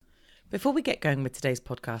Before we get going with today's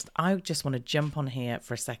podcast, I just want to jump on here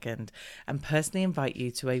for a second and personally invite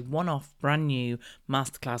you to a one-off brand new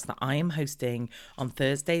masterclass that I am hosting on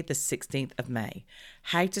Thursday, the 16th of May.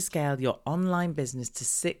 How to scale your online business to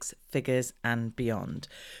 6 figures and beyond.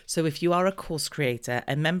 So if you are a course creator,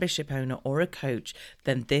 a membership owner, or a coach,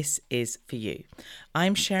 then this is for you.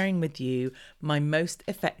 I'm sharing with you my most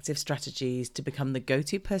effective strategies to become the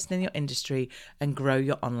go-to person in your industry and grow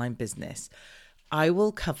your online business. I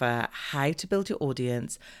will cover how to build your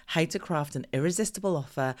audience, how to craft an irresistible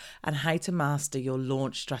offer, and how to master your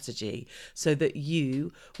launch strategy so that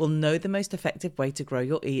you will know the most effective way to grow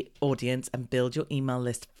your audience and build your email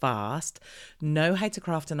list fast, know how to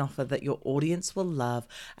craft an offer that your audience will love,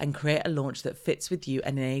 and create a launch that fits with you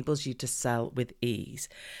and enables you to sell with ease.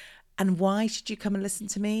 And why should you come and listen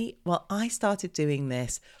to me? Well, I started doing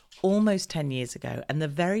this almost 10 years ago. And the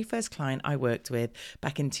very first client I worked with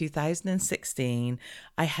back in 2016,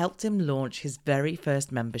 I helped him launch his very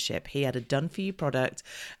first membership. He had a done-for-you product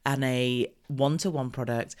and a one-to-one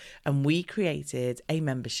product, and we created a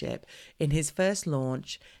membership. In his first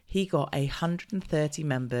launch, he got 130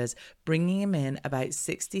 members, bringing him in about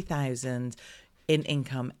 60,000 in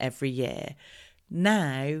income every year.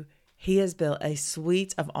 Now, he has built a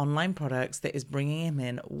suite of online products that is bringing him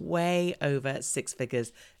in way over 6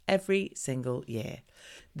 figures every single year.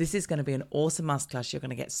 This is going to be an awesome masterclass. You're going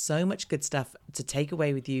to get so much good stuff to take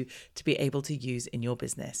away with you to be able to use in your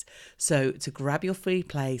business. So to grab your free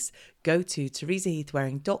place, go to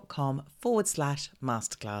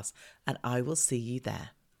teresaheathwareing.com/masterclass, and I will see you there.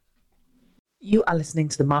 You are listening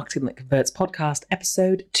to the Marketing That Converts podcast,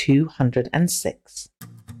 episode 206.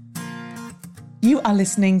 You are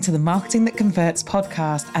listening to the Marketing That Converts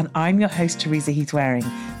podcast, and I'm your host, Teresa Heath-Wareing.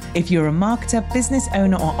 If you're a marketer, business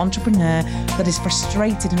owner, or entrepreneur that is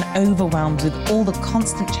frustrated and overwhelmed with all the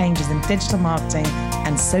constant changes in digital marketing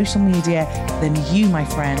and social media, then you, my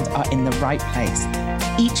friend, are in the right place.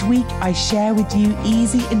 Each week, I share with you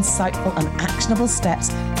easy, insightful, and actionable steps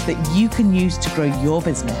that you can use to grow your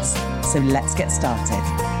business. So let's get started.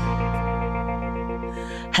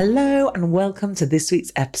 Hello and welcome to this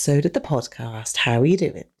week's episode of the podcast. How are you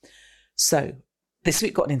doing? So this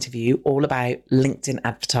week got an interview all about LinkedIn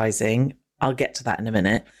advertising. I'll get to that in a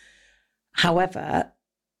minute. However,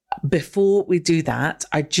 before we do that,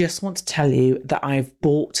 I just want to tell you that I've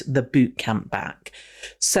bought the bootcamp back.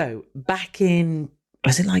 So back in,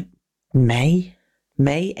 was it like May,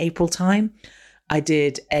 April time? I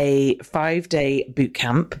did a 5-day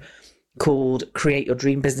bootcamp called Create Your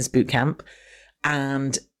Dream Business Bootcamp.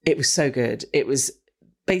 And it was so good. It was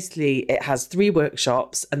basically, it has 3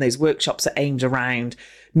 workshops, and those workshops are aimed around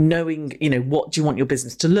knowing, what do you want your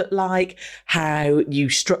business to look like, how you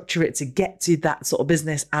structure it to get to that sort of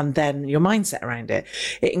business, and then your mindset around it.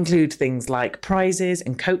 It includes things like prizes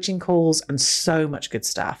and coaching calls and so much good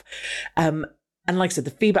stuff. And like I said,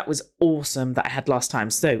 the feedback was awesome that I had last time.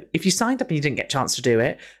 So if you signed up and you didn't get a chance to do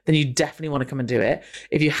it, then you definitely want to come and do it.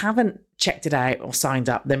 If you haven't checked it out or signed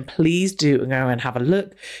up, then please do go and have a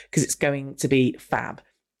look, because it's going to be fab.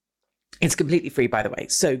 It's completely free, by the way.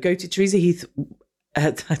 So go to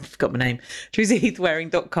I forgot my name,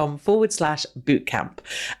 teresaheathwareing.com/bootcamp.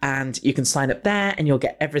 And you can sign up there and you'll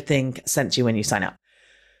get everything sent to you when you sign up.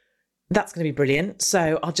 That's going to be brilliant.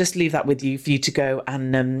 So I'll just leave that with you for you to go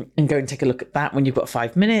and go and take a look at that when you've got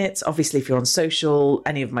 5 minutes. Obviously, if you're on social,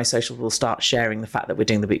 any of my social will start sharing the fact that we're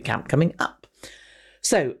doing the bootcamp coming up.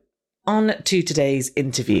 So on to today's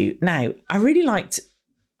interview. Now, I really like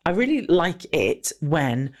it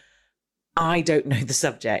when I don't know the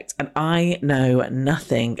subject and I know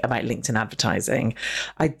nothing about LinkedIn advertising.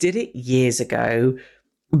 I did it years ago,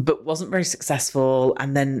 but wasn't very successful.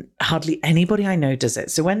 And then hardly anybody I know does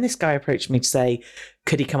it. So when this guy approached me to say,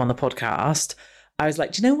 could he come on the podcast? I was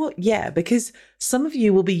like, do you know what? Yeah, because some of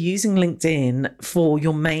you will be using LinkedIn for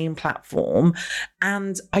your main platform.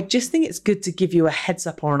 And I just think it's good to give you a heads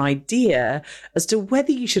up or an idea as to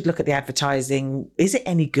whether you should look at the advertising. Is it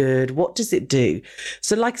any good? What does it do?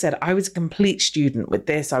 So like I said, I was a complete student with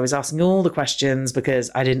this. I was asking all the questions because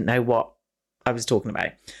I didn't know what I was talking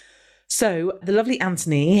about. So the lovely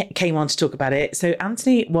Anthony came on to talk about it. So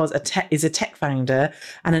Anthony is a tech founder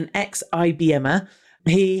and an ex-IBMer.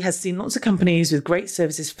 He has seen lots of companies with great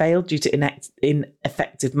services fail due to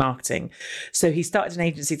ineffective marketing. So he started an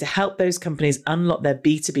agency to help those companies unlock their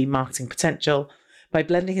B2B marketing potential. By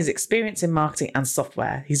blending his experience in marketing and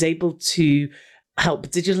software, he's able to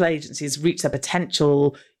help digital agencies reach their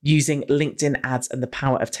potential using LinkedIn ads and the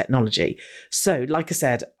power of technology. So, like I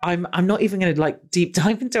said, I'm not even going to deep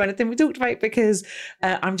dive into anything we talked about because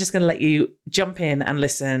I'm just going to let you jump in and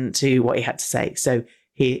listen to what he had to say. So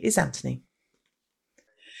here is Anthony.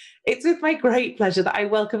 It's with my great pleasure that I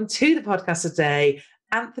welcome to the podcast today,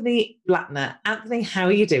 Anthony Blattner. Anthony, how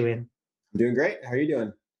are you doing? I'm doing great. How are you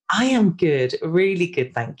doing? I am good, really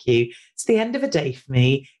good, thank you. It's the end of a day for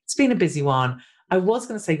me. It's been a busy one. I was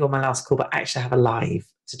going to say you're my last call, but I actually have a live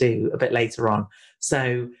to do a bit later on.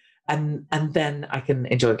 So, and then I can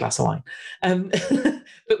enjoy a glass of wine. Um,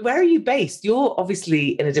 but where are you based? You're obviously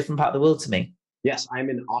in a different part of the world to me. Yes,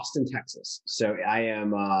 I'm in Austin, Texas. So I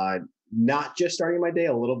am not just starting my day,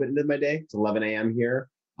 a little bit into my day. It's 11 a.m. here.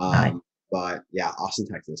 Nice. But yeah, Austin,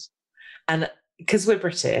 Texas. And because we're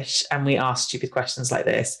British and we ask stupid questions like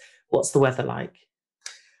this, what's the weather like?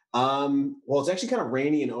 Well, it's actually kind of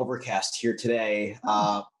rainy and overcast here today.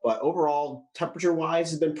 But overall, temperature-wise,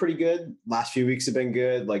 has been pretty good. Last few weeks have been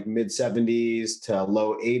good, like mid 70s to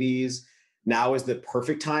low 80s. Now is the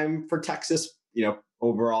perfect time for Texas,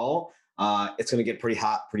 overall. It's going to get pretty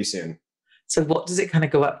hot pretty soon. So what does it kind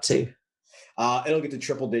of go up to? It'll get to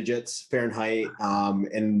triple digits Fahrenheit.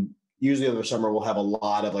 And usually over summer, we'll have a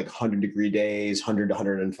lot of like 100-degree days, 100 to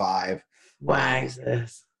 105. Wow,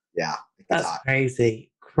 Yeah. that's hot.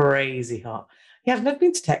 crazy hot. Yeah, I've never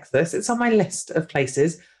been to Texas. It's on my list of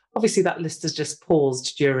places. Obviously, that list has just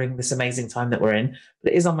paused during this amazing time that we're in,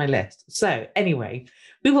 but it is on my list. So anyway,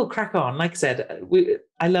 we will crack on. Like I said,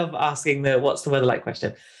 I love asking the what's the weather like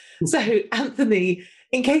question. So Anthony,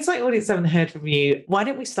 in case my audience haven't heard from you, why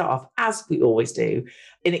don't we start off, as we always do,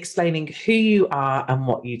 in explaining who you are and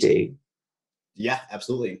what you do? Yeah,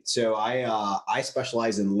 absolutely. So I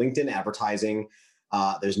specialize in LinkedIn advertising.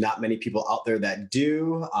 There's not many people out there that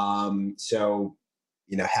do.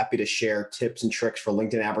 Happy to share tips and tricks for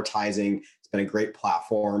LinkedIn advertising. It's been a great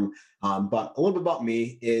platform. But a little bit about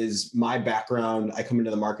me is my background. I come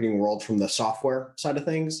into the marketing world from the software side of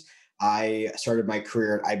things. I started my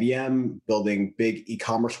career at IBM, building big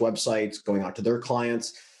e-commerce websites, going out to their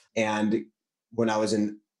clients. And when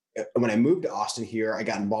I moved to Austin here, I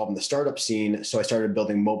got involved in the startup scene. So I started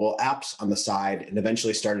building mobile apps on the side and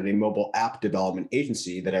eventually started a mobile app development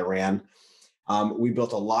agency that I ran. We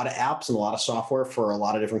built a lot of apps and a lot of software for a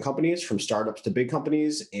lot of different companies, from startups to big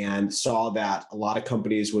companies, and saw that a lot of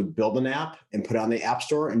companies would build an app and put it on the app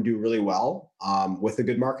store and do really well with a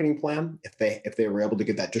good marketing plan if they were able to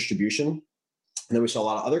get that distribution. And then we saw a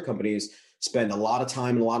lot of other companies spend a lot of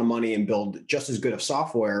time and a lot of money and build just as good of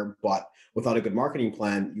software, but without a good marketing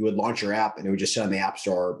plan, you would launch your app and it would just sit on the app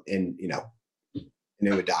store and it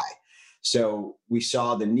would die. So we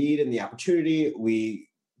saw the need and the opportunity.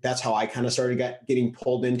 That's how I kind of started getting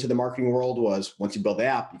pulled into the marketing world. Was once you build the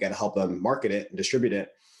app, you got to help them market it and distribute it.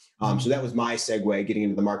 So that was my segue getting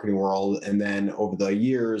into the marketing world. And then over the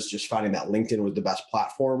years, just finding that LinkedIn was the best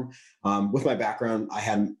platform. With my background, I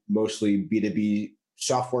had mostly B2B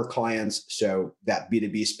software clients. So that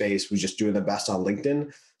B2B space was just doing the best on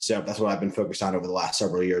LinkedIn. So that's what I've been focused on over the last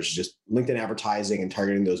several years, just LinkedIn advertising and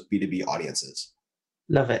targeting those B2B audiences.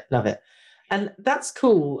 Love it, love it. And that's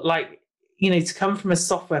cool. Like, to come from a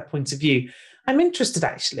software point of view, I'm interested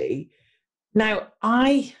actually. Now,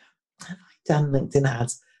 I have done LinkedIn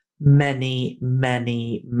ads many,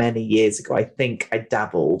 many, many years ago. I think I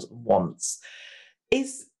dabbled once.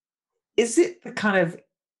 Is it the kind of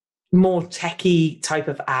more techie type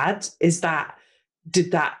of ad?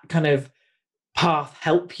 Did that kind of path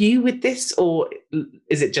help you with this, or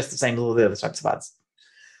is it just the same as all the other types of ads?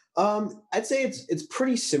 I'd say it's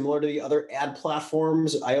pretty similar to the other ad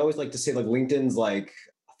platforms. I always like to say like LinkedIn's like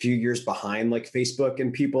a few years behind like Facebook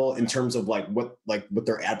and people in terms of what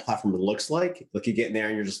their ad platform looks like. Like you get in there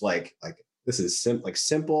and you're just like this is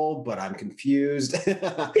simple, but I'm confused.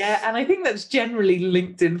 Yeah, and I think that's generally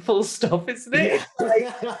LinkedIn full stop, isn't it?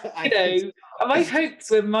 Yeah. My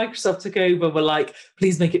hopes when Microsoft took over were like,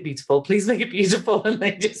 please make it beautiful, and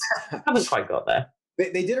they just haven't quite got there.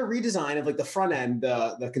 They did a redesign of like the front end,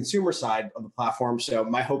 the consumer side of the platform. So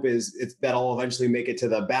my hope is that'll eventually make it to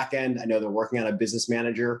the back end. I know they're working on a business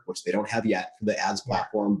manager, which they don't have yet for the ads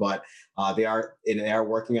platform, but they are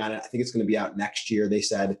working on it. I think it's going to be out next year, they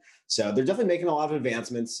said. So they're definitely making a lot of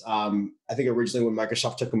advancements. I think originally when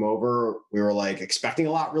Microsoft took them over, we were like expecting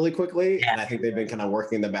a lot really quickly. And I think they've been kind of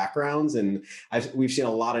working in the backgrounds. And we've seen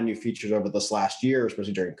a lot of new features over this last year,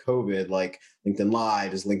 especially during COVID, like LinkedIn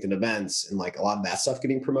Live, is LinkedIn events, and like a lot of that stuff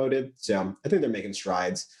getting promoted. So I think they're making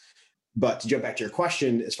strides. But to jump back to your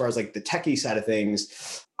question, as far as like the techie side of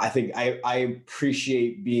things, I think I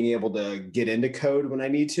appreciate being able to get into code when I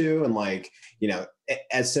need to. And like,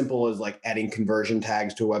 as simple as like adding conversion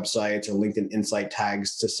tags to websites or LinkedIn Insight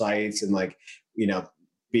tags to sites, and like,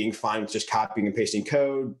 being fine with just copying and pasting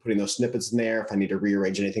code, putting those snippets in there if I need to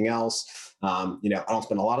rearrange anything else. I don't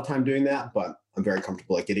spend a lot of time doing that, but I'm very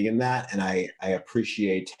comfortable at getting in that. And I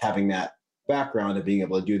appreciate having that background of being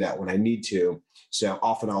able to do that when I need to. So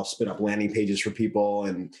often I'll spin up landing pages for people,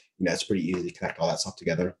 and it's pretty easy to connect all that stuff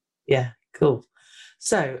together. Yeah, cool.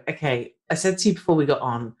 So, okay, I said to you before we got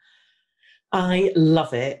on, I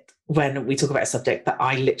love it when we talk about a subject that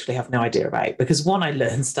I literally have no idea about, because one, I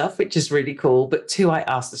learn stuff, which is really cool, but two, I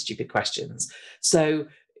ask the stupid questions. So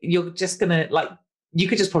you're just going to you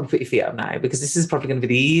could just probably put your feet up now, because this is probably going to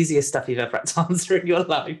be the easiest stuff you've ever had to answer in your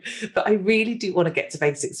life. But I really do want to get to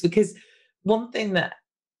basics, because one thing that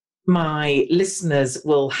my listeners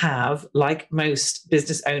will have, like most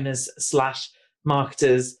business owners /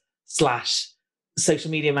 marketers /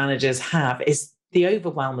 social media managers have, is the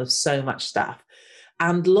overwhelm of so much stuff.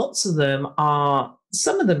 And lots of them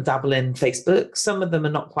some of them dabble in Facebook, some of them are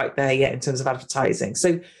not quite there yet in terms of advertising.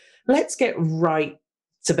 So let's get right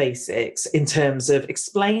to basics in terms of,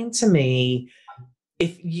 explain to me,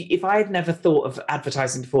 if I had never thought of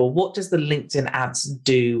advertising before, what does the LinkedIn ads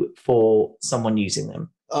do for someone using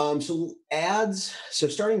them? So ads,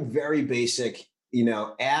 starting very basic,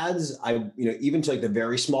 ads, even to like the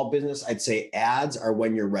very small business, I'd say ads are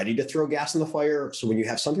when you're ready to throw gas in the fire. So when you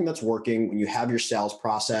have something that's working, when you have your sales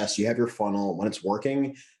process, you have your funnel, when it's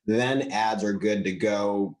working, then ads are good to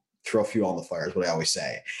go throw fuel on the fire, is what I always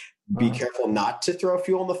say. Be careful not to throw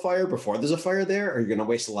fuel on the fire before there's a fire there, or you're going to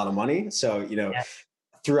waste a lot of money. So,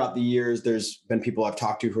 throughout the years, there's been people I've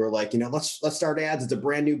talked to who are like, let's start ads. It's a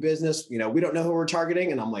brand new business. We don't know who we're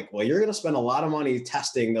targeting. And I'm like, well, you're going to spend a lot of money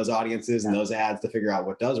testing those audiences and those ads to figure out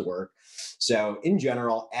what does work. So in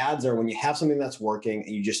general, ads are when you have something that's working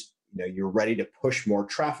and you just, you're ready to push more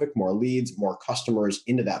traffic, more leads, more customers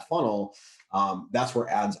into that funnel. That's where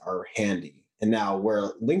ads are handy. And now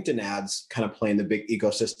where LinkedIn ads kind of play in the big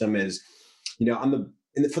ecosystem is,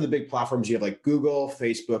 for the big platforms, you have like Google,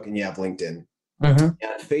 Facebook, and you have LinkedIn. Mm-hmm.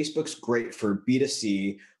 And Facebook's great for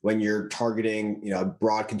B2C when you're targeting, a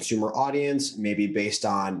broad consumer audience, maybe based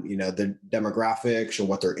on, the demographics or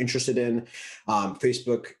what they're interested in.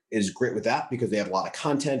 Facebook is great with that because they have a lot of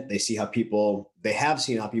content. They have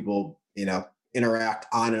seen how people, interact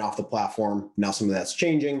on and off the platform. Now some of that's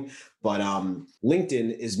changing, but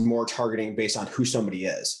LinkedIn is more targeting based on who somebody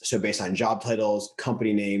is. So based on job titles,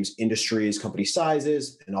 company names, industries, company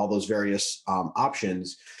sizes, and all those various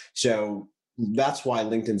options. So that's why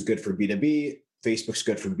LinkedIn's good for B2B, Facebook's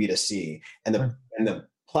good for B2C. And the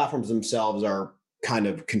platforms themselves are kind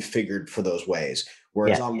of configured for those ways.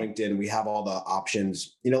 Whereas on LinkedIn, we have all the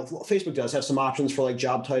options. Facebook does have some options for like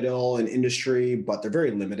job title and industry, but they're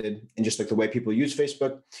very limited. And just like the way people use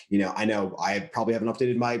Facebook, I know I probably haven't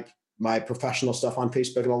updated my professional stuff on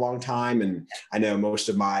Facebook in a long time. And I know most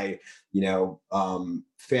of my,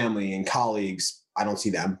 family and colleagues, I don't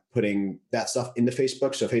see them putting that stuff into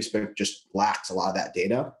Facebook. So Facebook just lacks a lot of that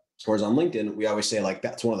data. Whereas on LinkedIn, we always say like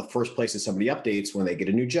that's one of the first places somebody updates when they get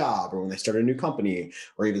a new job or when they start a new company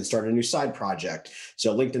or even start a new side project.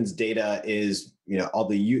 So LinkedIn's data is, all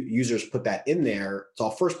the users put that in there. It's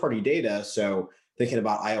all first party data. So thinking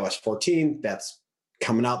about iOS 14, that's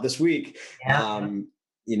coming out this week. Yeah.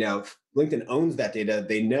 LinkedIn owns that data.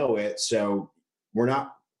 They know it. So we're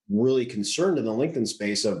not really concerned in the LinkedIn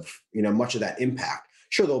space of, much of that impact.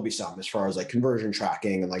 Sure, there'll be some as far as like conversion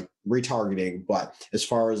tracking and like retargeting, but as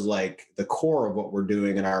far as like the core of what we're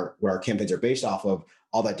doing and what our campaigns are based off of,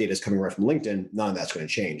 all that data is coming right from LinkedIn. None of that's going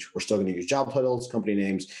to change. We're still going to use job titles, company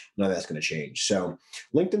names. None of that's going to change. So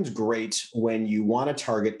LinkedIn's great when you want to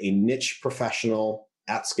target a niche professional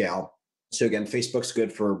at scale. So again, Facebook's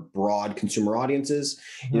good for broad consumer audiences.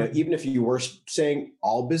 Mm-hmm. Even if you were saying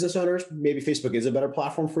all business owners, maybe Facebook is a better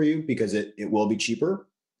platform for you because it will be cheaper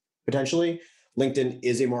potentially. LinkedIn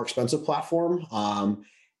is a more expensive platform,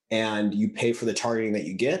 and you pay for the targeting that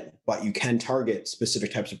you get, but you can target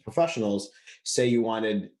specific types of professionals. Say you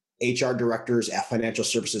wanted HR directors at financial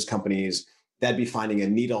services companies, that'd be finding a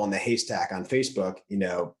needle in the haystack on Facebook.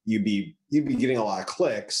 You'd be getting a lot of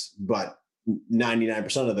clicks, but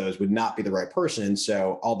 99% of those would not be the right person.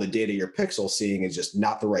 So all the data your pixel's seeing is just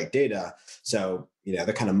not the right data. So,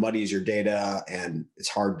 that kind of muddies your data and it's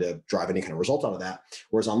hard to drive any kind of result out of that.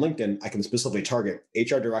 Whereas on LinkedIn, I can specifically target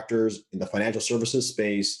HR directors in the financial services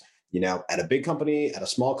space, at a big company, at a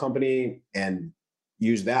small company, and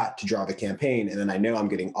use that to drive a campaign. And then I know I'm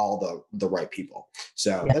getting all the right people.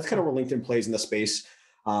 So that's kind of where LinkedIn plays in the space,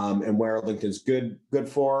 and where LinkedIn's good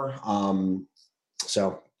for.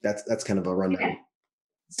 So that's kind of a rundown.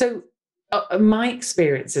 So my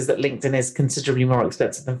experience is that LinkedIn is considerably more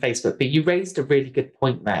expensive than Facebook, but you raised a really good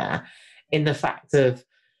point there in the fact of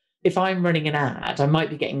if I'm running an ad, I might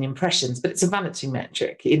be getting impressions, but it's a vanity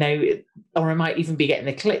metric, or I might even be getting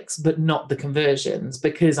the clicks, but not the conversions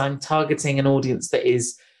because I'm targeting an audience that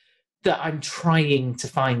is that I'm trying to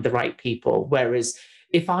find the right people. Whereas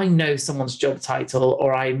if I know someone's job title,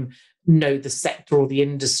 or I know the sector or the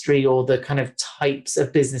industry or the kind of types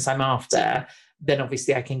of business I'm after, then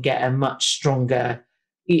obviously I can get a much stronger,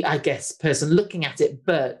 I guess, person looking at it,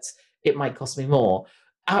 but it might cost me more.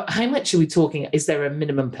 How much are we talking? Is there a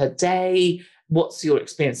minimum per day? What's your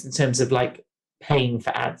experience in terms of like paying for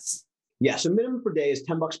ads? Yeah, so minimum per day is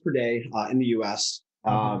 $10 per day in the US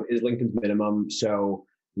is LinkedIn's minimum. So,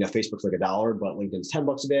 Facebook's like $1, but LinkedIn's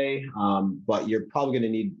 $10 a day. But you're probably going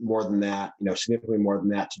to need more than that, significantly more than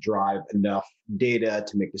that to drive enough data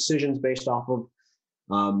to make decisions based off of.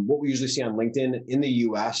 What we usually see on LinkedIn in the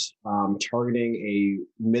US, targeting a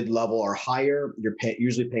mid-level or higher, you're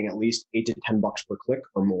usually paying at least $8 to $10 per click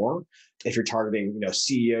or more. If you're targeting,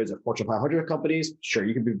 CEOs of Fortune 500 companies, sure,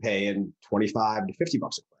 you could be paying $25 to $50 a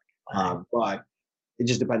click. But it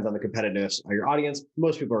just depends on the competitiveness of your audience.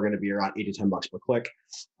 Most people are going to be around $8 to $10 per click.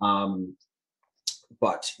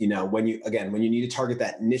 But when you need to target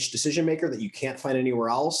that niche decision maker that you can't find anywhere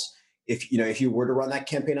else, if you were to run that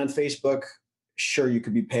campaign on Facebook, sure, you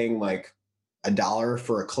could be paying like $1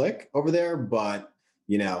 for a click over there, but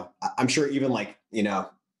I'm sure even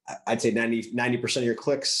I'd say 90% of your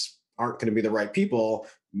clicks aren't going to be the right people,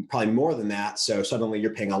 probably more than that. So suddenly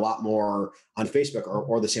you're paying a lot more on Facebook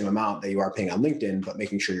or the same amount that you are paying on LinkedIn, but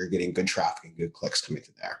making sure you're getting good traffic and good clicks coming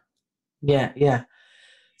through there. Yeah.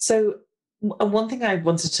 So one thing I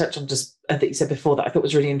wanted to touch on, just that you said before that I thought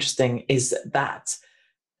was really interesting, is that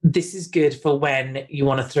this is good for when you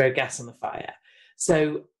want to throw gas on the fire.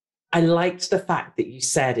 So I liked the fact that you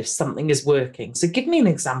said if something is working. So give me an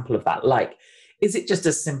example of that. Like, is it just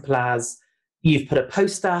as simple as you've put a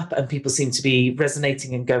post up and people seem to be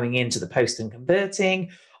resonating and going into the post and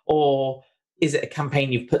converting? Or is it a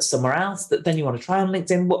campaign you've put somewhere else that then you want to try on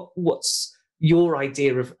LinkedIn? What's your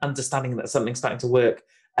idea of understanding that something's starting to work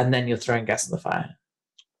and then you're throwing gas on the fire?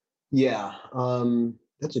 Yeah,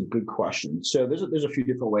 that's a good question. So there's a few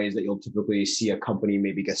different ways that you'll typically see a company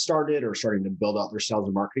maybe get started or starting to build out their sales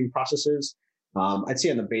and marketing processes. I'd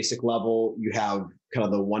say on the basic level, you have kind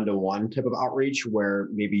of the one-to-one type of outreach where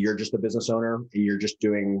maybe you're just a business owner and you're just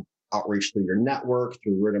doing outreach through your network,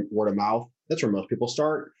 through word of mouth. That's where most people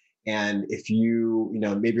start. And if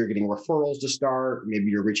maybe you're getting referrals to start,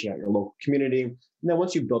 maybe you're reaching out your local community. And then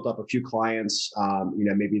once you've built up a few clients,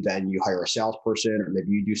 maybe then you hire a salesperson, or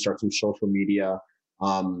maybe you do start some social media,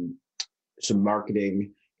 some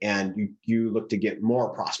marketing, and you look to get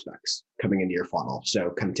more prospects coming into your funnel. So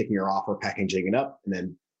kind of taking your offer, packaging it up, and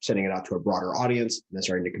then sending it out to a broader audience, and then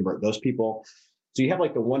starting to convert those people. So you have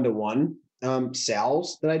like the one-to-one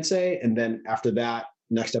sales that I'd say. And then after that,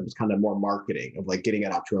 next step is kind of more marketing of like getting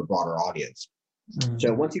it out to a broader audience. Mm-hmm.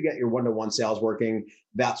 So once you get your one-to-one sales working,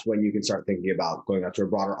 that's when you can start thinking about going out to a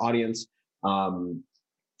broader audience. In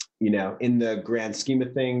the grand scheme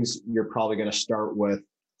of things, you're probably going to start with,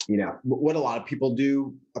 what a lot of people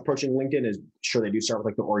do approaching LinkedIn is, sure, they do start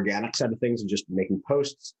with like the organic side of things and just making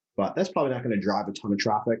posts, but that's probably not going to drive a ton of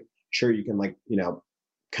traffic. Sure, you can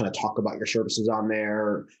kind of talk about your services on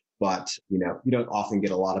there, but you don't often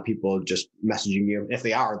get a lot of people just messaging you. If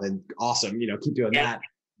they are, then awesome, keep doing that.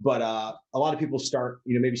 But a lot of people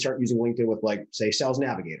maybe start using LinkedIn with like, say, Sales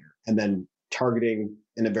Navigator, and then targeting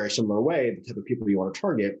in a very similar way the type of people you want to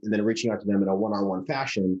target, and then reaching out to them in a one-on-one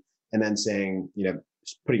fashion, and then saying,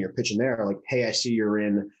 putting your pitch in there, like, hey, I see you're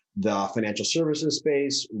in the financial services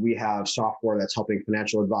space. We have software that's helping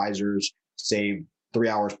financial advisors save 3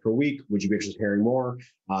 hours per week. Would you be interested in hearing more?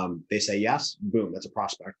 They say yes. Boom, that's a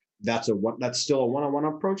prospect. That's still a one-on-one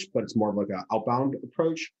approach, but it's more of like an outbound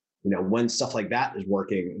approach. When stuff like that is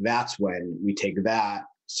working, that's when we take that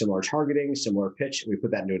similar targeting, similar pitch, and we put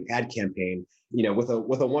that into an ad campaign. With a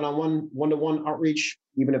one-on-one, one-to-one outreach,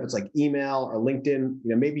 even if it's like email or LinkedIn,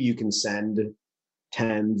 maybe you can send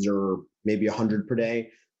tens or maybe 100 per day.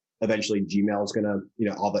 Eventually Gmail is going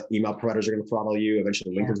to, all the email providers are going to throttle you.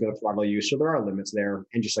 Eventually LinkedIn's going to throttle you. So there are limits there,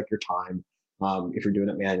 and just like your time, if you're doing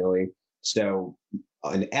it manually. So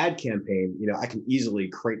an ad campaign, I can easily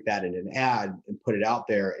create that in an ad and put it out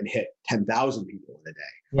there and hit 10,000 people in a day.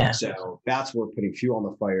 Yeah. So that's where putting fuel on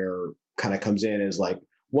the fire kind of comes in, is like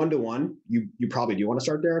one-to-one. You probably do want to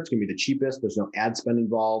start there. It's going to be the cheapest. There's no ad spend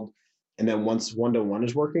involved. And then once one-to-one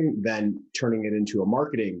is working, then turning it into a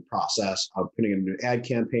marketing process of putting it into an ad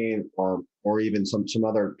campaign or even some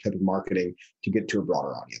other type of marketing to get to a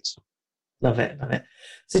broader audience. Love it.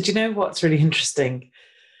 So do you know what's really interesting?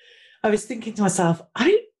 I was thinking to myself, I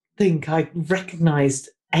don't think I recognized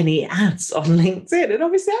any ads on LinkedIn. And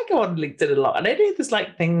obviously I go on LinkedIn a lot, and I do there's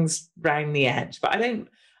like things around the edge, but I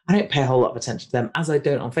don't pay a whole lot of attention to them, as I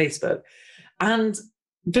don't on Facebook. And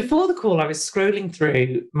before the call, I was scrolling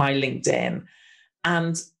through my LinkedIn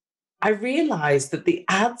and I realized that the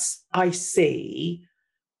ads I see,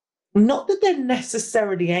 not that they're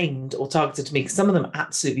necessarily aimed or targeted to me, because some of them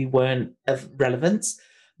absolutely weren't of relevance,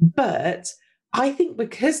 but I think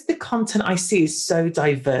because the content I see is so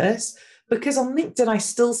diverse, because on LinkedIn I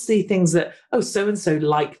still see things that, oh, so and so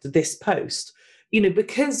liked this post,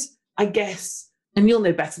 because I guess, and you'll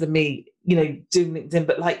know better than me, doing LinkedIn,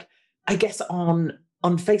 but like, I guess on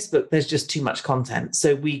Facebook, there's just too much content.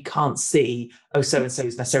 So we can't see, oh, so and so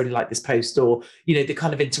is necessarily like this post, or, the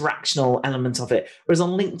kind of interactional element of it. Whereas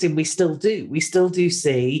on LinkedIn, we still do. We still do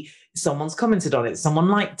see someone's commented on it, someone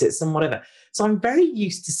liked it, some whatever. So I'm very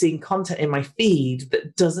used to seeing content in my feed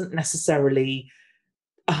that doesn't necessarily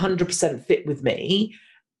 100% fit with me.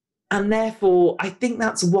 And therefore, I think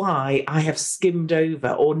that's why I have skimmed over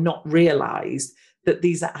or not realized that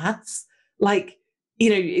these are ads. Like,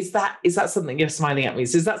 is that something, you're smiling at me?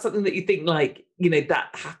 So is that something that you think like, that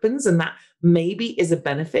happens and that maybe is a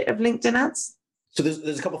benefit of LinkedIn ads? So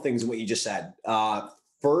there's a couple things in what you just said.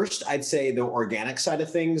 First, I'd say the organic side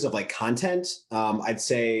of things of like content. I'd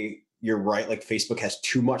say you're right. Like Facebook has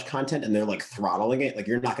too much content and they're like throttling it. Like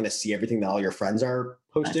you're not going to see everything that all your friends are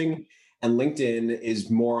posting. And LinkedIn is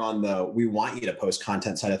more on the, we want you to post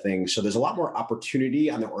content side of things. So there's a lot more opportunity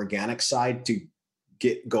on the organic side to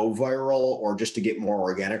go viral or just to get more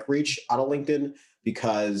organic reach out of LinkedIn,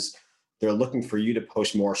 because they're looking for you to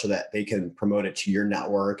post more so that they can promote it to your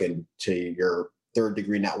network and to your third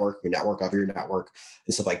degree network, your network of your network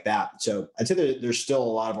and stuff like that. So I'd say there's still a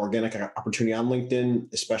lot of organic opportunity on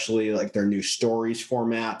LinkedIn, especially like their new stories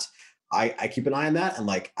format. I keep an eye on that, and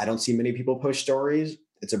like, I don't see many people post stories.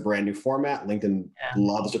 It's a brand new format. LinkedIn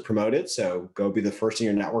loves to promote it. So go be the first in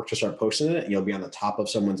your network to start posting it, and you'll be on the top of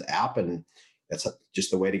someone's app. And that's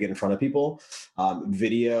just the way to get in front of people.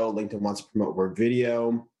 Video, LinkedIn wants to promote word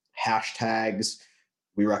video, hashtags.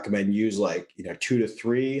 We recommend use like 2 to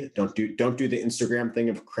 3. Don't do the Instagram thing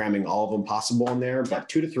of cramming all of them possible in there, but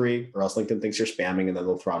 2 to 3, or else LinkedIn thinks you're spamming and then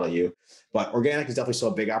they'll throttle you. But organic is definitely still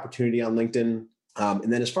a big opportunity on LinkedIn.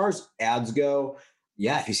 And then as far as ads go,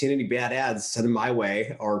 yeah, if you've seen any bad ads, send them my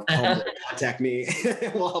way or contact me.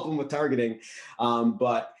 We'll help them with targeting.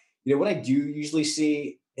 But what I do usually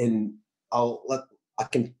see, and I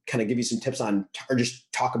can kind of give you some tips on, or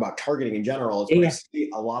just talk about targeting in general. Is what I see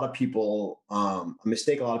a lot of people, a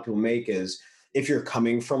mistake a lot of people make is, if you're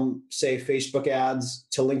coming from, say, Facebook ads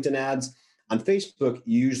to LinkedIn ads, on Facebook,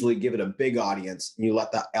 you usually give it a big audience and you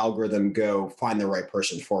let the algorithm go find the right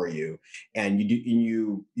person for you. And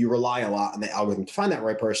you rely a lot on the algorithm to find that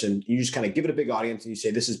right person. You just kind of give it a big audience and you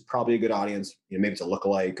say, this is probably a good audience. Maybe it's a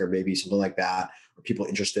lookalike or maybe something like that, or people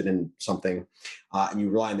interested in something. And you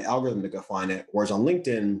rely on the algorithm to go find it. Whereas on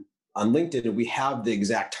LinkedIn, we have the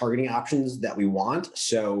exact targeting options that we want.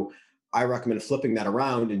 So I recommend flipping that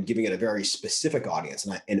around and giving it a very specific audience,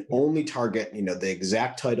 and only target, the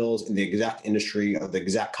exact titles and the exact industry of the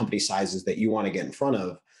exact company sizes that you want to get in front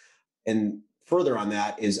of. And further on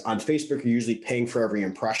that is, on Facebook, you're usually paying for every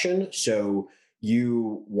impression. So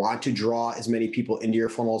you want to draw as many people into your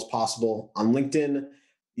funnel as possible. On LinkedIn,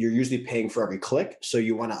 you're usually paying for every click. So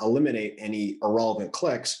you want to eliminate any irrelevant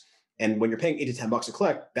clicks. And when you're paying $8 to $10 a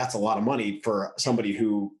click, that's a lot of money for somebody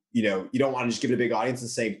who, you don't want to just give it a big audience and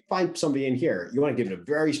say, find somebody in here. You want to give it a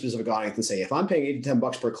very specific audience and say, if I'm paying $8 to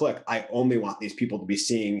 $10 per click, I only want these people to be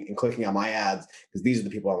seeing and clicking on my ads, because these are the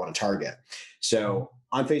people I want to target. So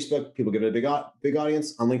on Facebook, people give it a big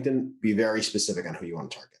audience. On LinkedIn, be very specific on who you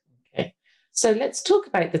want to target. Okay. So let's talk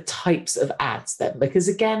about the types of ads then, because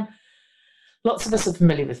again, lots of us are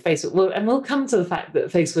familiar with Facebook. And we'll come to the fact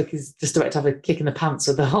that Facebook is just about to have a kick in the pants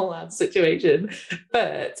with the whole ad situation.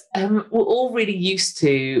 But we're all really used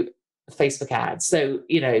to Facebook ads. So,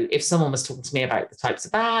 if someone was talking to me about the types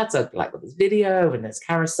of ads, I'd be like, well, there's video and there's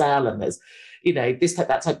carousel and there's, this type,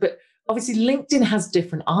 that type. But obviously LinkedIn has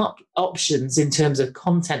different options in terms of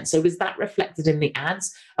content. So is that reflected in the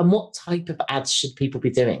ads? And what type of ads should people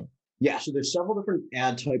be doing? Yeah, so there's several different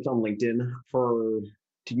ad types on LinkedIn.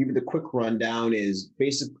 To give you the quick rundown, is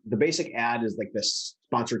the basic ad is like this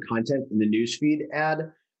sponsored content in the newsfeed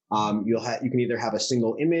ad. You can either have a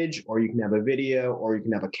single image, or you can have a video, or you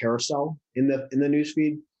can have a carousel in the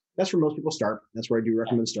newsfeed. That's where most people start. That's where I do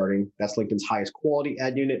recommend starting. That's LinkedIn's highest quality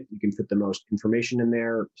ad unit. You can fit the most information in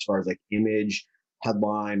there as far as like image,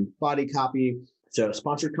 headline, body copy. So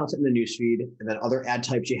sponsored content in the newsfeed. And then other ad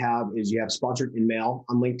types you have sponsored InMail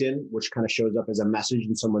on LinkedIn, which kind of shows up as a message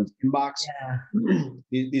in someone's inbox. Yeah.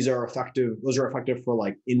 These are effective. Those are effective for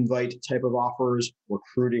like invite type of offers,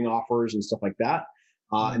 recruiting offers, and stuff like that.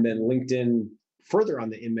 And then LinkedIn further on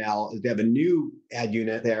the email is they have a new ad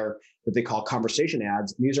unit there that they call conversation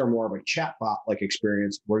ads. And these are more of a chatbot like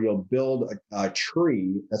experience where you'll build a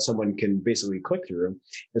tree that someone can basically click through.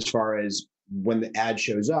 As far as when the ad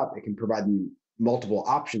shows up, it can provide them multiple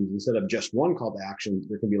options. Instead of just one call to action,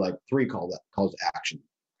 there can be like three calls to action.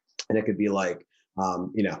 And it could be like,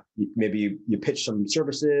 maybe you pitch some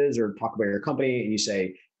services or talk about your company and you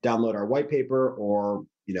say, download our white paper, or,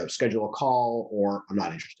 schedule a call, or I'm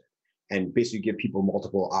not interested. And basically give people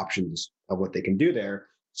multiple options of what they can do there.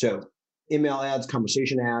 So email ads,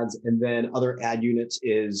 conversation ads, and then other ad units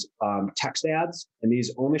is text ads. And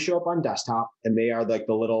these only show up on desktop, and they are like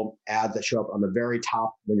the little ads that show up on the very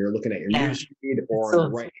top when you're looking at your news feed, or on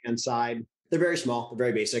the right-hand side. They're very small, they're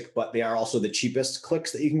very basic, but they are also the cheapest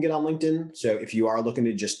clicks that you can get on LinkedIn. So if you are looking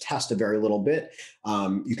to just test a very little bit,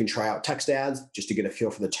 you can try out text ads just to get a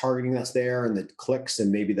feel for the targeting that's there and the clicks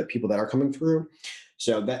and maybe the people that are coming through.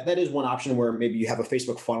 So that is one option where maybe you have a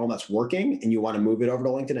Facebook funnel that's working and you want to move it over to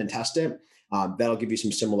LinkedIn and test it. That'll give you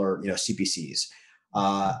some similar, CPCs.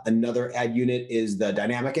 Another ad unit is the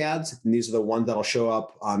dynamic ads, and these are the ones that'll show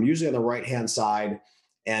up usually on the right-hand side.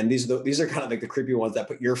 And these are kind of like the creepy ones that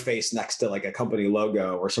put your face next to like a company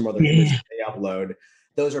logo or some other image that they upload.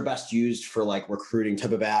 Those are best used for like recruiting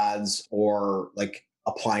type of ads, or like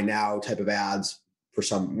apply now type of ads for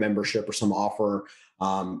some membership or some offer.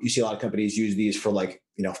 You see a lot of companies use these for like,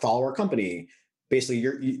 follow our company.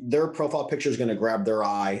 Basically, their profile picture is going to grab their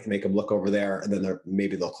eye and make them look over there, and then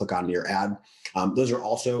maybe they'll click on your ad. Those are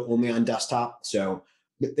also only on desktop, so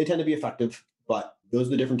they tend to be effective. But those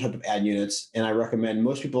are the different type of ad units, and I recommend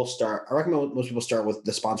most people start with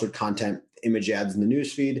the sponsored content, image ads in the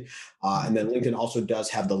newsfeed, and then LinkedIn also does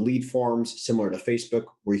have the lead forms similar to Facebook,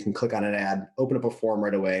 where you can click on an ad, open up a form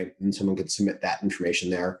right away, and someone can submit that information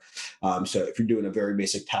there. So if you're doing a very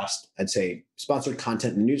basic test, I'd say sponsored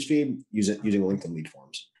content in the newsfeed, using LinkedIn lead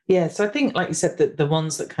forms. Yeah, so I think, like you said, that the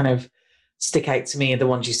ones that kind of stick out to me are the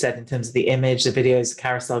ones you said in terms of the image, the videos, the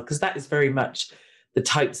carousel, because that is very much the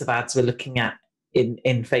types of ads we're looking at in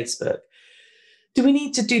Facebook. Do we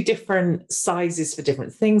need to do different sizes for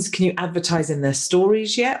different things? Can you advertise in their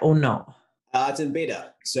stories yet or not? It's in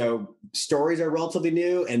beta. So stories are relatively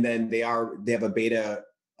new, and then they have a beta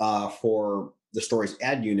for the stories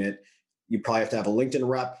ad unit. You probably have to have a LinkedIn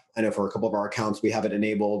rep. I know for a couple of our accounts, we have it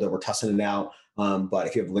enabled and we're testing it out. But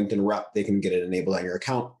if you have a LinkedIn rep, they can get it enabled on your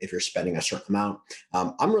account if you're spending a certain amount.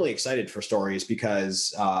 I'm really excited for stories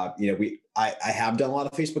because, I have done a lot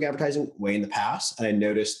of Facebook advertising way in the past. And I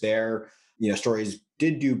noticed stories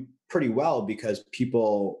did do pretty well because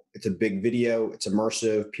it's a big video, it's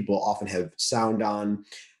immersive. People often have sound on.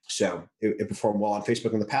 So it performed well on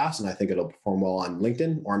Facebook in the past, and I think it'll perform well on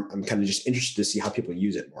LinkedIn, or I'm kind of just interested to see how people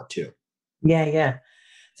use it more too. Yeah.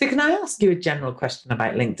 So can I ask you a general question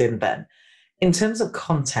about LinkedIn then? In terms of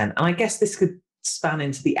content, and I guess this could span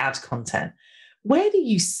into the ad content, where do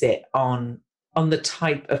you sit on the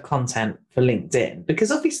type of content for LinkedIn?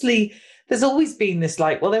 Because obviously there's always been this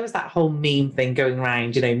there was that whole meme thing going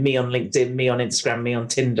around, me on LinkedIn, me on Instagram, me on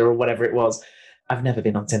Tinder, or whatever it was. I've never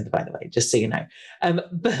been on Tinder, by the way, just so you know.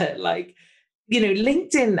 But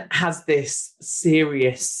LinkedIn has this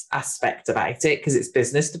serious aspect about it because it's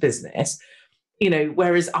business to business,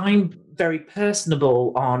 whereas I'm very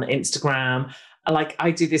personable on Instagram.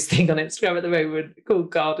 I do this thing on Instagram at the moment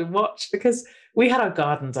called Garden Watch, because we had our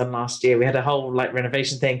garden done last year. We had a whole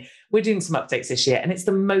renovation thing. We're doing some updates this year, and it's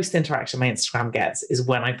the most interaction my Instagram gets is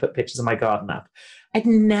when I put pictures of my garden up. I'd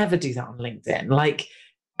never do that on LinkedIn.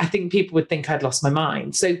 I think people would think I'd lost my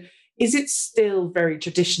mind. So is it still very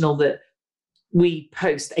traditional that we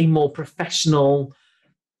post a more professional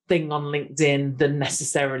thing on LinkedIn than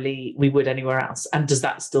necessarily we would anywhere else? And does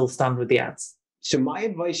that still stand with the ads? So my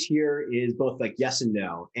advice here is both yes and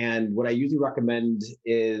no. And what I usually recommend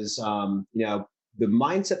is, the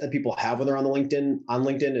mindset that people have when they're on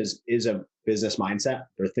LinkedIn is a business mindset.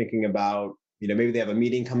 They're thinking about, maybe they have a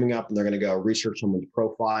meeting coming up and they're going to go research someone's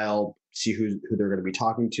profile, see who they're going to be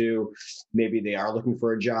talking to. Maybe they are looking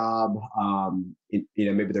for a job. Maybe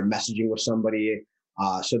they're messaging with somebody.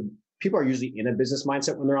 So people are usually in a business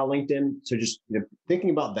mindset when they're on LinkedIn. So just thinking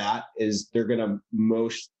about that is they're going to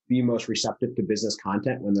be most receptive to business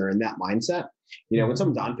content when they're in that mindset. When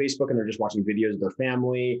someone's on Facebook and they're just watching videos of their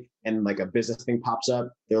family and a business thing pops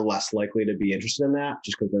up, they're less likely to be interested in that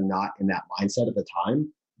just because they're not in that mindset at the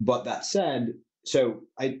time. But that said, so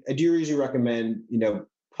I do usually recommend,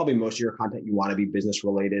 probably most of your content, you want to be business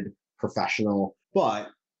related, professional, but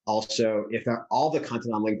also if all the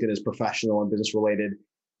content on LinkedIn is professional and business related,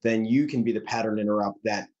 then you can be the pattern interrupt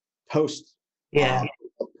that posts a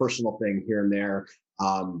personal thing here and there.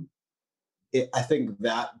 I think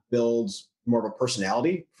that builds more of a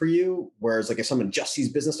personality for you. Whereas like if someone just sees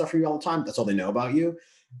business stuff from you all the time, that's all they know about you.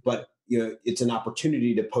 But it's an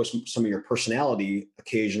opportunity to post some of your personality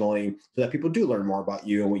occasionally so that people do learn more about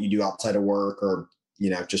you and what you do outside of work, or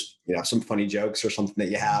just some funny jokes or something that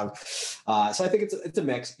you have. So I think it's a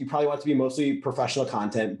mix. You probably want it to be mostly professional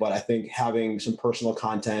content, but I think having some personal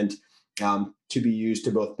content to be used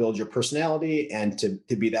to both build your personality and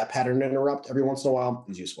to be that pattern interrupt every once in a while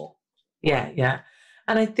is useful. Yeah.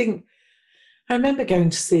 And I think I remember going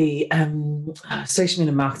to see Social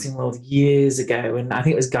Media Marketing World years ago, and I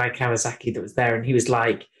think it was Guy Kawasaki that was there, and he was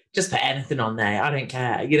like, just put anything on there, I don't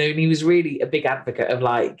care, and he was really a big advocate of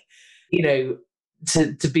like,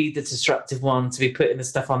 to be the disruptive one, to be putting the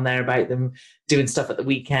stuff on there about them doing stuff at the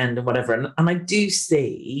weekend and whatever. And I do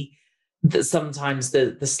see that sometimes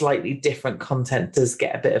the slightly different content does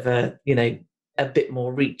get a bit of a bit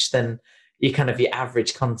more reach than your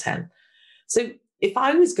average content. So if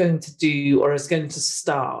I was going to do, or I was going to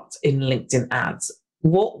start in LinkedIn ads,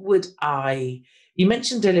 what would you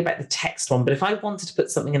mentioned earlier about the text one, but if I wanted to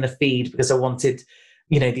put something in the feed because I wanted,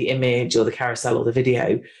 the image or the carousel or the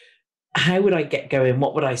video, how would I get going?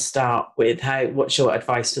 What would I start with? What's your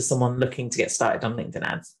advice for someone looking to get started on LinkedIn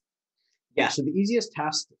ads? Yeah, so the easiest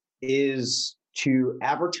test is to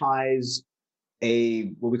advertise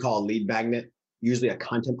what we call a lead magnet, usually a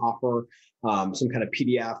content offer, some kind of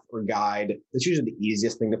PDF or guide. That's usually the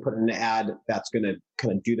easiest thing to put in an ad that's going to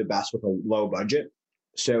kind of do the best with a low budget.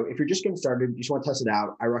 So if you're just getting started, you just want to test it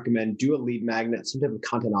out, I recommend do a lead magnet, some type of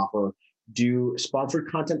content offer, do sponsored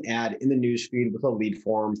content ad in the newsfeed with a lead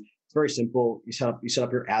form. It's very simple. You set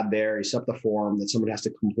up your ad there, you set up the form that someone has to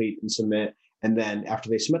complete and submit. And then after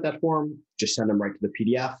they submit that form, just send them right to the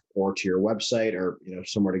PDF or to your website, or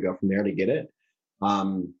somewhere to go from there to get it.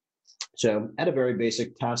 So at a very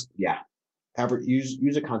basic test,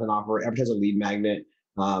 use a content offer, advertise a lead magnet,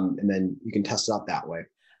 and then you can test it out that way.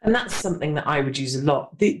 And that's something that I would use a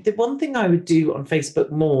lot. The one thing I would do on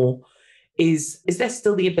Facebook more is there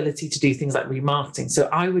still the ability to do things like remarketing? So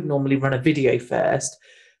I would normally run a video first,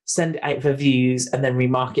 send it out for views, and then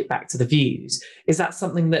remarket back to the views. Is that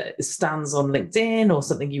something that stands on LinkedIn, or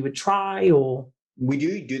something you would try? Or we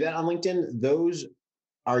do that on LinkedIn. Those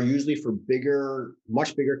are usually for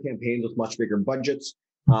much bigger campaigns with much bigger budgets.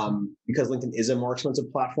 Because LinkedIn is a more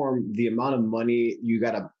expensive platform, the amount of money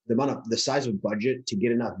the size of budget to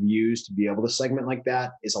get enough views to be able to segment like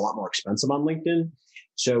that is a lot more expensive on LinkedIn.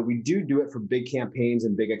 So we do it for big campaigns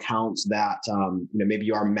and big accounts that maybe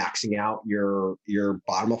you are maxing out your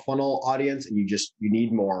bottom of funnel audience, and you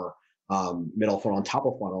need more middle funnel and top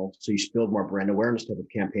of funnel. So you should build more brand awareness type of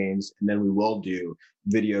campaigns, and then we will do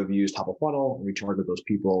video views top of funnel and retarget those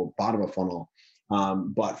people bottom of funnel.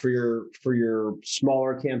 But for your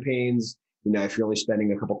smaller campaigns, if you're only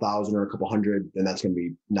spending a couple thousand or a couple hundred, then that's going to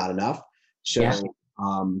be not enough. So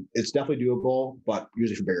it's definitely doable, but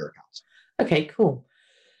usually for bigger accounts. Okay, cool.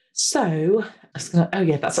 So that's what I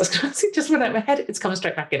was going to say. Just went out of my head. It's coming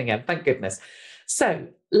straight back in again. Thank goodness. So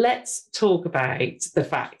let's talk about the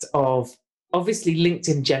fact of, obviously,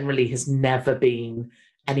 LinkedIn generally has never been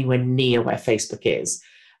anywhere near where Facebook is,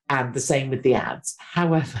 and the same with the ads.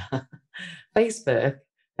 However, Facebook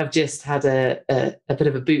have just had a bit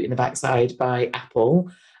of a boot in the backside by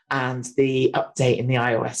Apple and the update in the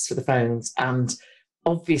iOS for the phones. And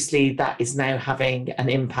obviously that is now having an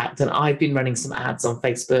impact. And I've been running some ads on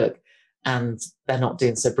Facebook, and they're not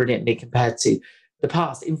doing so brilliantly compared to the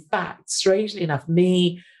past. In fact, strangely enough,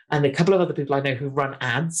 me and a couple of other people I know who run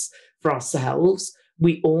ads for ourselves,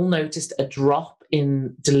 we all noticed a drop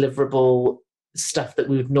in deliverable stuff that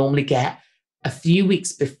we would normally get a few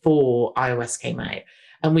weeks before iOS came out.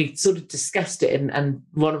 And we sort of discussed it. And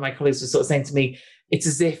one of my colleagues was sort of saying to me, it's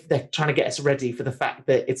as if they're trying to get us ready for the fact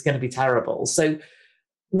that it's going to be terrible. So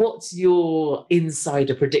what's your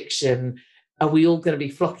insider prediction? Are we all going to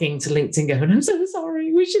be flocking to LinkedIn going, I'm so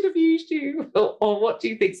sorry, we should have used you? Or what do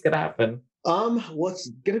you think is going to happen? Well, it's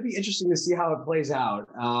going to be interesting to see how it plays out.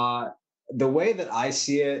 The way that I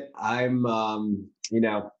see it, I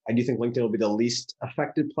do think LinkedIn will be the least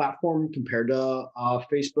affected platform compared to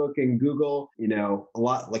Facebook and Google. A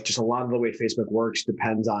lot of the way Facebook works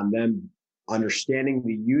depends on them understanding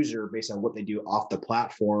the user based on what they do off the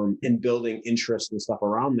platform and building interest and stuff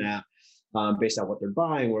around that based on what they're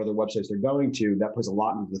buying, what other websites they're going to. That puts a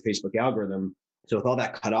lot into the Facebook algorithm. So with all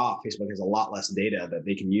that cut off, Facebook has a lot less data that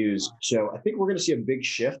they can use. So I think we're going to see a big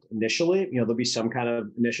shift initially. There'll be some kind of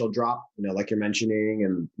initial drop, like you're mentioning,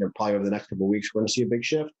 and probably over the next couple of weeks, we're going to see a big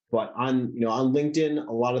shift. But on LinkedIn,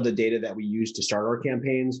 a lot of the data that we use to start our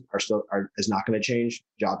campaigns is not going to change.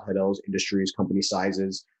 Job titles, industries, company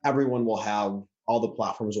sizes. Everyone will have all the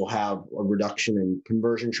platforms will have a reduction in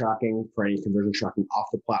conversion tracking for any conversion tracking off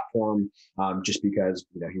the platform, just because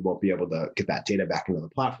you won't be able to get that data back into the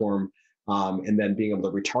platform. And then being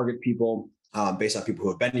able to retarget people based on people who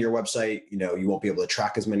have been to your website. You won't be able to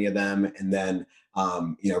track as many of them. And then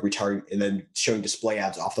retarget, and then showing display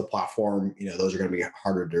ads off the platform. Those are going to be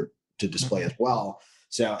harder to display as well.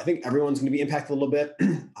 So I think everyone's going to be impacted a little bit.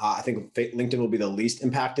 I think LinkedIn will be the least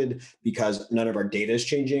impacted because none of our data is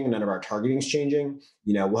changing, none of our targeting is changing.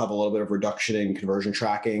 We'll have a little bit of reduction in conversion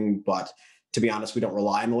tracking, but to be honest, we don't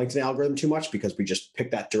rely on the LinkedIn algorithm too much because we just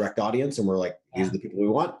pick that direct audience and we're like, these are the people we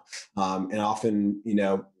want. And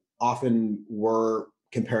often we're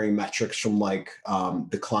comparing metrics from like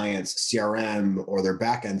the client's CRM or their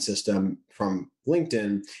backend system from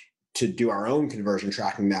LinkedIn to do our own conversion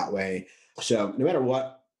tracking that way. So no matter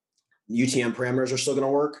what, UTM parameters are still going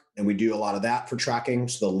to work. And we do a lot of that for tracking.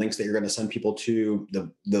 So the links that you're going to send people to,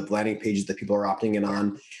 the landing pages that people are opting in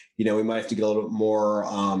on, we might have to get a little bit more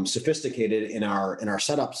sophisticated in our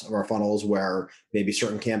setups of our funnels, where maybe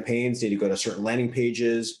certain campaigns need to go to certain landing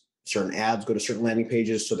pages, certain ads go to certain landing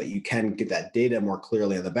pages, so that you can get that data more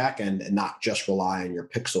clearly on the back end and not just rely on your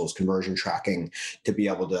pixels conversion tracking to be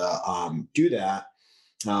able to do that.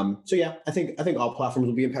 So yeah, I think all platforms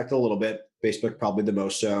will be impacted a little bit. Facebook probably the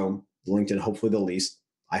most so. LinkedIn hopefully the least.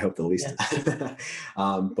 I hope the least. Yeah.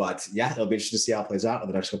 But yeah, it'll be interesting to see how it plays out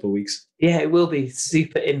over the next couple of weeks. Yeah, it will be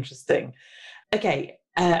super interesting. Okay,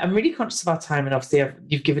 I'm really conscious of our time, and obviously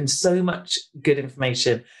you've given so much good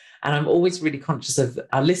information, and I'm always really conscious of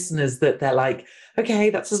our listeners that they're like, okay,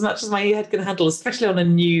 that's as much as my head can handle, especially on a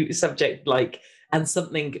new subject and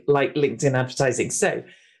something like LinkedIn advertising. So,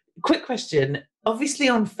 quick question. Obviously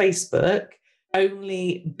on Facebook,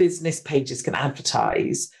 only business pages can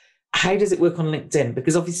advertise. How does it work on LinkedIn?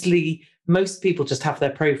 Because obviously most people just have their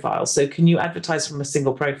profile. So can you advertise from a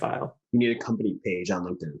single profile? You need a company page on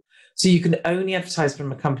LinkedIn. So you can only advertise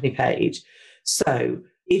from a company page. So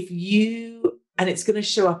and it's going to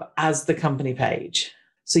show up as the company page.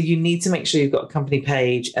 So you need to make sure you've got a company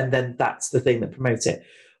page, and then that's the thing that promotes it.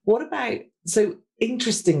 So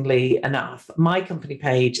interestingly enough, my company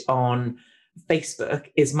page on Facebook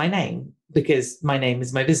is my name, because my name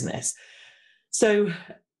is my business. So,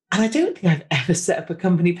 and I don't think I've ever set up a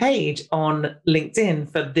company page on LinkedIn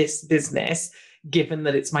for this business, given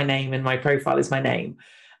that it's my name and my profile is my name.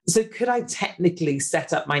 So could I technically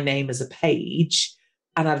set up my name as a page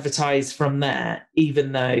and advertise from there,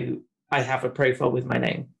 even though I have a profile with my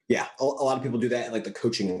name? Yeah, a lot of people do that in like the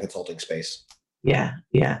coaching and consulting space. Yeah.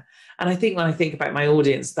 And I think when I think about my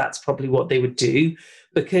audience, that's probably what they would do.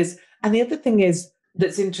 And the other thing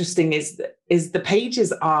that's interesting is the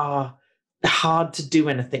pages are hard to do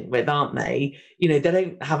anything with, aren't they? They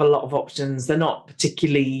don't have a lot of options. They're not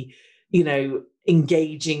particularly,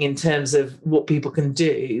 engaging in terms of what people can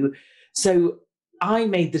do. So I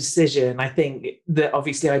made the decision, I think, that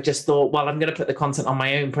obviously I just thought, well, I'm going to put the content on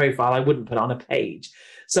my own profile. I wouldn't put it on a page.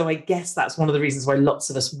 So I guess that's one of the reasons why lots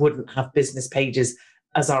of us wouldn't have business pages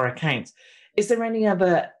as our account. Is there any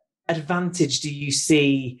other advantage do you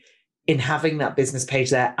see in having that business page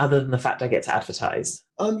there, other than the fact I get to advertise?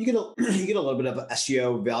 You get a little bit of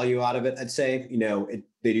SEO value out of it, I'd say.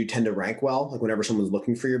 They do tend to rank well. Like whenever someone's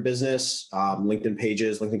looking for your business,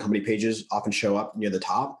 LinkedIn company pages often show up near the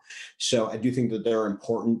top. So I do think that they're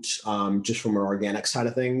important just from an organic side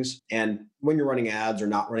of things. And when you're running ads or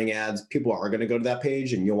not running ads, people are going to go to that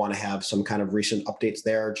page, and you'll want to have some kind of recent updates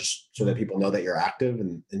there, just so that people know that you're active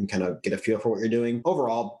and kind of get a feel for what you're doing.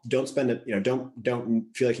 Overall, don't spend it, don't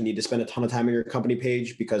feel like you need to spend a ton of time on your company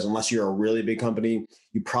page, because unless you're a really big company,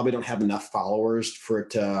 you probably don't have enough followers for it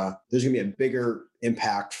to, there's going to be a bigger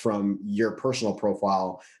impact from your personal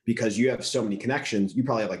profile, because you have so many connections. You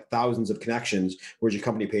probably have like thousands of connections, whereas your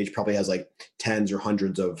company page probably has like tens or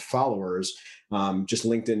hundreds of followers. Just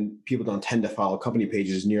LinkedIn, people don't tend to follow company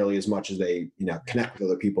pages nearly as much as they, connect with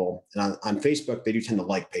other people. And on Facebook, they do tend to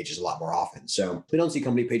like pages a lot more often. So we don't see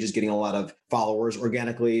company pages getting a lot of followers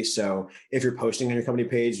organically. So if you're posting on your company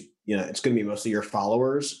page, it's going to be mostly your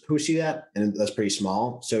followers who see that, and that's pretty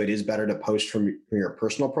small. So it is better to post from your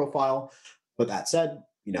personal profile. But that said,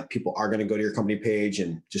 people are going to go to your company page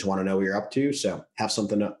and just want to know what you're up to. So have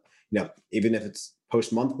something to, even if it's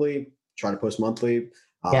post monthly, try to post monthly.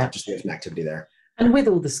 Just do some activity there. And with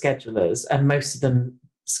all the schedulers, and most of them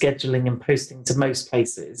scheduling and posting to most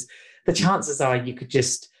places, the chances are you could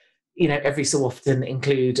just, every so often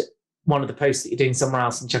include one of the posts that you're doing somewhere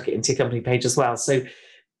else and chuck it into your company page as well. So,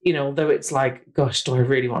 although it's like, gosh, do I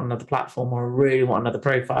really want another platform, or I really want another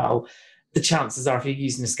profile? The chances are if you're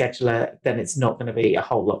using a scheduler, then it's not going to be a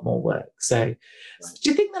whole lot more work. So do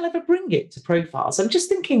you think they'll ever bring it to profiles? I'm just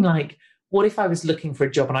thinking, like, what if I was looking for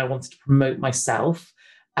a job and I wanted to promote myself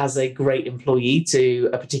as a great employee to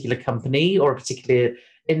a particular company or a particular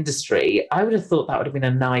industry? I would have thought that would have been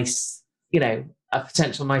a nice, a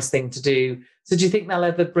potential nice thing to do. So do you think they'll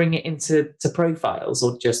ever bring it into profiles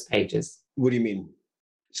or just pages? What do you mean?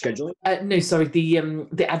 Scheduling? No, sorry, the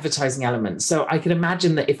advertising element. So I can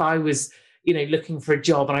imagine that if I was, looking for a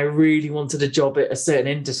job and I really wanted a job at a certain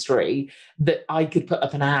industry, that I could put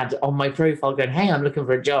up an ad on my profile going, hey, I'm looking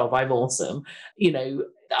for a job, I'm awesome.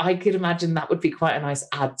 I could imagine that would be quite a nice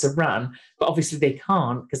ad to run, but obviously they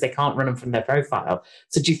can't because they can't run them from their profile.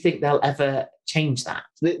 So do you think they'll ever change that?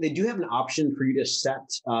 They do have an option for you to set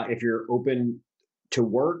if you're open to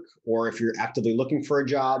work or if you're actively looking for a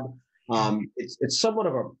job. It's somewhat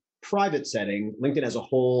of a private setting. LinkedIn has a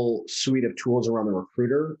whole suite of tools around the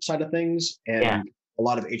recruiter side of things. And a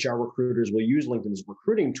lot of HR recruiters will use LinkedIn's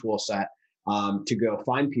recruiting tool set to go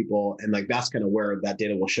find people. And that's kind of where that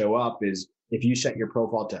data will show up is if you set your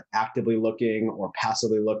profile to actively looking or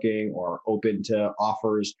passively looking or open to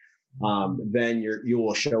offers, then you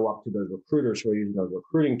will show up to those recruiters who are using those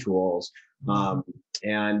recruiting tools.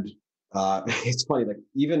 It's funny,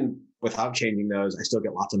 even without changing those, I still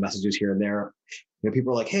get lots of messages here and there.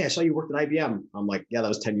 People are like, hey, I saw you worked at IBM. I'm like, yeah, that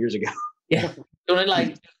was 10 years ago. Yeah. You want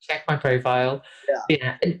to check my profile?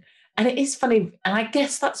 Yeah. And it is funny. And I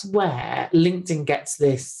guess that's where LinkedIn gets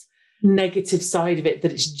this negative side of it,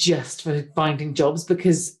 that it's just for finding jobs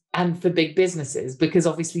and for big businesses, because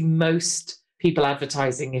obviously most people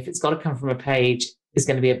advertising, if it's got to come from a page, is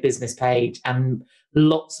going to be a business page. And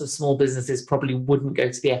lots of small businesses probably wouldn't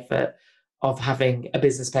go to the effort of having a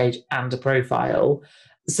business page and a profile.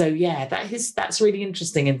 So yeah, that's really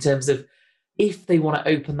interesting in terms of if they want to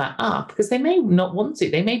open that up, because they may not want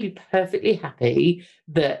to. They may be perfectly happy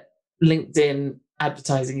that LinkedIn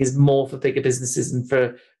advertising is more for bigger businesses and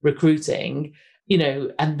for recruiting,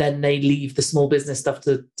 and then they leave the small business stuff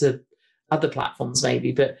to other platforms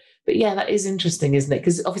maybe. But yeah, that is interesting, isn't it?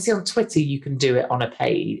 Because obviously on Twitter, you can do it on a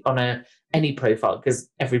page, any profile, because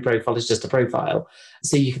every profile is just a profile.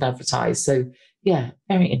 So you can advertise. So yeah,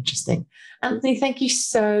 very interesting. Anthony, thank you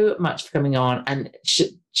so much for coming on and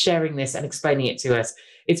sharing this and explaining it to us.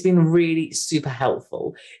 It's been really super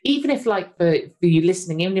helpful. Even if for you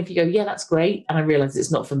listening, even if you go, yeah, that's great, and I realize it's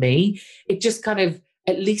not for me, it just kind of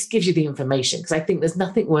at least gives you the information. Because I think there's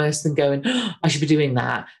nothing worse than going, I should be doing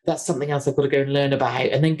that. That's something else I've got to go and learn about.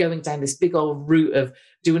 And then going down this big old route of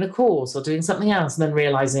doing a course or doing something else and then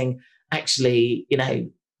realizing, actually,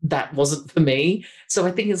 that wasn't for me. So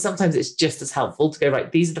I think sometimes it's just as helpful to go,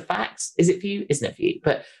 right, these are the facts. Is it for you? Isn't it for you?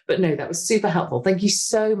 But no, that was super helpful. Thank you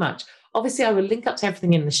so much. Obviously, I will link up to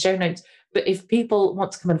everything in the show notes. But if people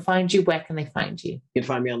want to come and find you, where can they find you? You can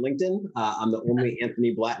find me on LinkedIn. I'm the only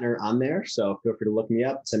Anthony Blattner on there. So feel free to look me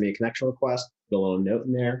up, send me a connection request, put a little note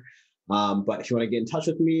in there. But if you want to get in touch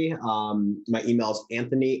with me, my email is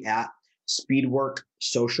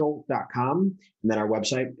anthony@speedworksocial.com. And then our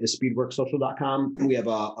website is speedworksocial.com. We have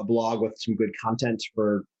a blog with some good content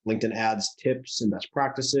for LinkedIn ads, tips and best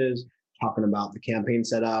practices, talking about the campaign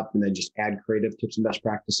setup, and then just ad creative tips and best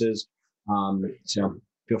practices. So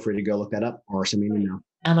feel free to go look that up or send me an email.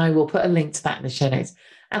 And I will put a link to that in the show notes.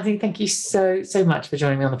 Anthony, thank you so much for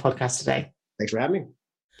joining me on the podcast today. Thanks for having me.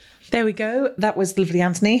 There we go. That was lovely,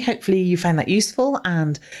 Anthony. Hopefully you found that useful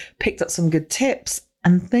and picked up some good tips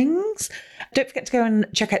and things. Don't forget to go and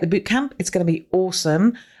check out the bootcamp. It's going to be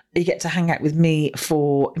awesome. You get to hang out with me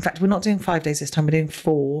in fact, we're not doing 5 days this time, we're doing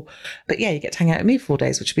 4. But yeah, you get to hang out with me 4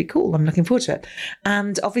 days, which would be cool. I'm looking forward to it.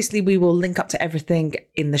 And obviously we will link up to everything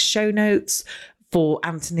in the show notes for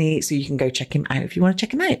Anthony, so you can go check him out if you want to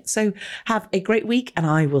check him out. So have a great week, and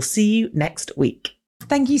I will see you next week.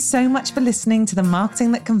 Thank you so much for listening to the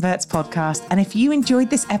Marketing That Converts podcast. And if you enjoyed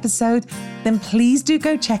this episode, then please do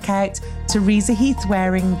go check out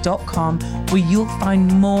teresaheathwaring.com, where you'll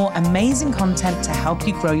find more amazing content to help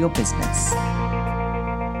you grow your business.